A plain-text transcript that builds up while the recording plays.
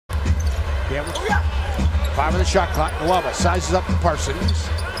5 on the shot clock. Nueva sizes up to Parsons.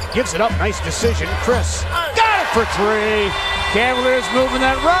 Gives it up. Nice decision. Chris got it for 3. Cavaliers moving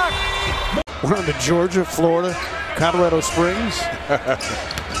that rock. We're on to Georgia, Florida, Colorado Springs.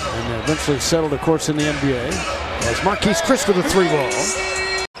 And eventually settled, of course, in the NBA. As Marquese Chris with a 3-ball.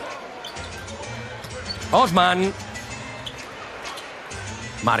 Osman.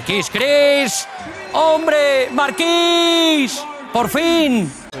 Marquese Chris. Hombre, Marquese. Por fin.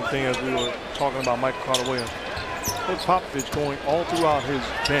 Same thing as we were talking about Michael Carter-Williams. Coach Popovich going all throughout his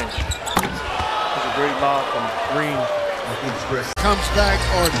bench. That's a great lob from Green. Comes back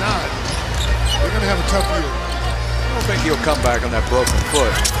or not, they're going to have a tough year. I don't think he'll come back on that broken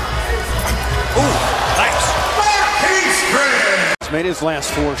foot. Ooh, nice. He's made his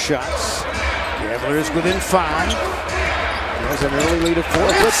last 4 shots. Cavaliers within 5. He has an early lead of 4.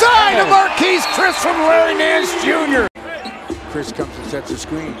 Inside to Marquese Chris from Larry Nance Jr. Chris comes and sets a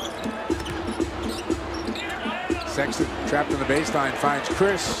screen. Sexton trapped in the baseline, finds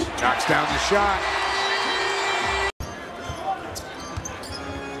Chris, knocks down the shot.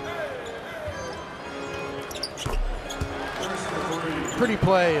 Pretty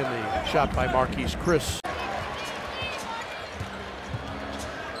play in the shot by Marquese Chris.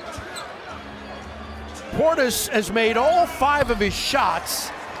 Portis has made all 5 of his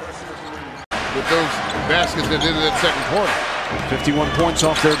shots. With those baskets at the end of that second quarter. 51 points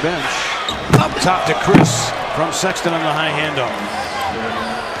off their bench. Up top to Chris from Sexton on the high handoff.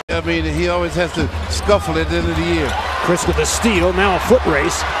 I mean, he always has to scuffle at the end of the year. Chris with a steal, now a foot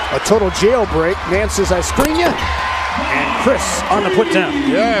race, a total jailbreak. Nance says, I screen you. And Chris on the put down.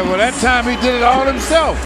 Yeah, well, that time he did it all himself.